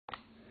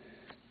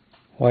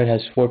White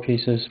has 4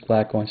 pieces,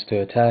 black wants to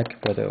attack,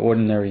 but the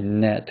ordinary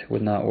net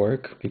would not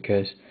work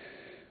because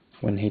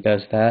when he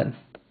does that,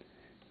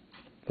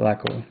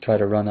 black will try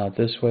to run out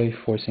this way,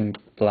 forcing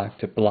black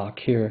to block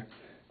here.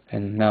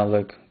 And now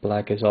look,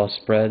 black is all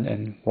spread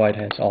and white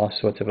has all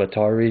sorts of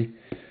Atari.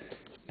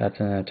 That's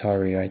an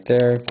Atari right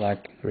there.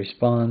 Black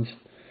responds.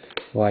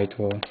 White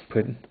will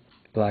put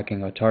black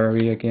in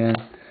Atari again.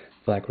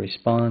 Black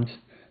responds.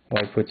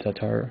 White puts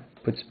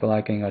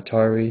black in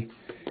Atari.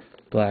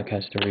 Black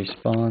has to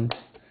respond.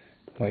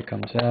 White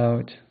comes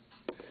out.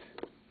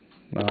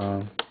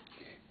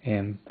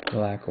 And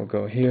black will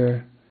go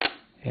here.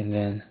 And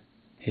then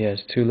he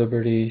has 2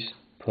 liberties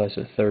plus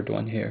a 3rd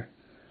one here.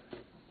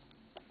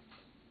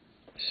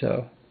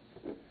 So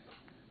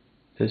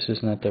this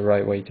is not the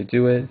right way to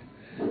do it.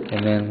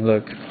 And then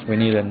look, we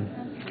need a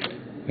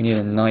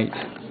knight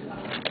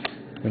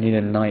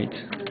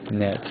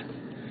net,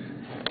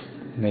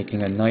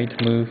 making a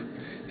knight move.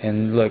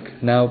 And look,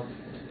 now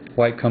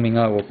white coming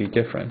out will be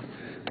different.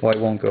 White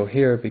won't go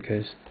here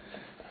because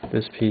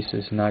this piece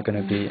is not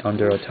going to be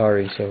under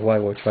Atari, so white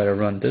will try to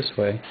run this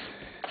way.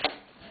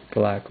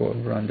 Black will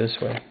run this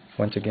way.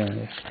 Once again,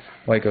 if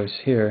white goes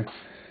here,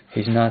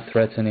 he's not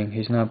threatening,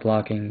 he's not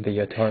blocking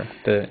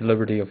the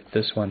liberty of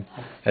this one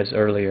as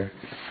earlier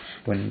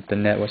when the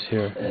net was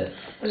here.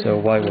 So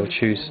white will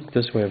choose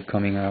this way of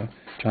coming out,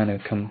 trying to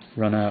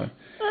run out.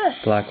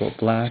 Black will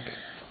block,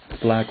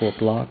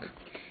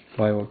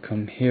 white will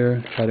come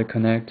here, try to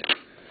connect,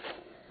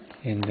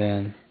 and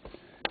then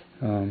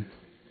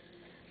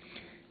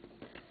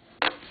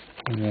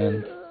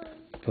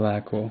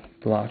black will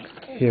block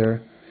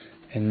here,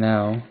 and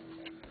now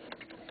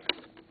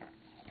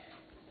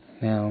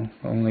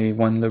only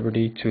 1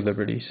 liberty, 2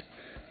 liberties,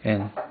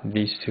 and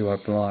these 2 are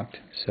blocked,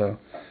 so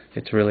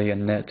it's really a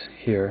net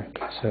here.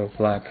 So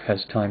black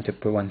has time to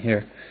put one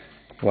here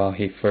while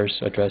he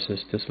first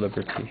addresses this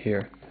liberty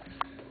here.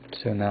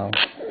 So now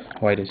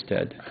white is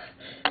dead.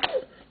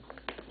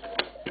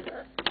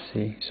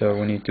 See, so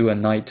when you do a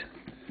knight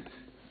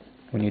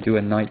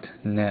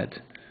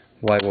net,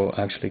 white will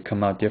actually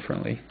come out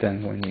differently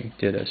than when you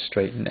did a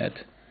straight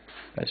net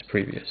as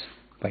previous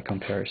by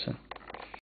comparison.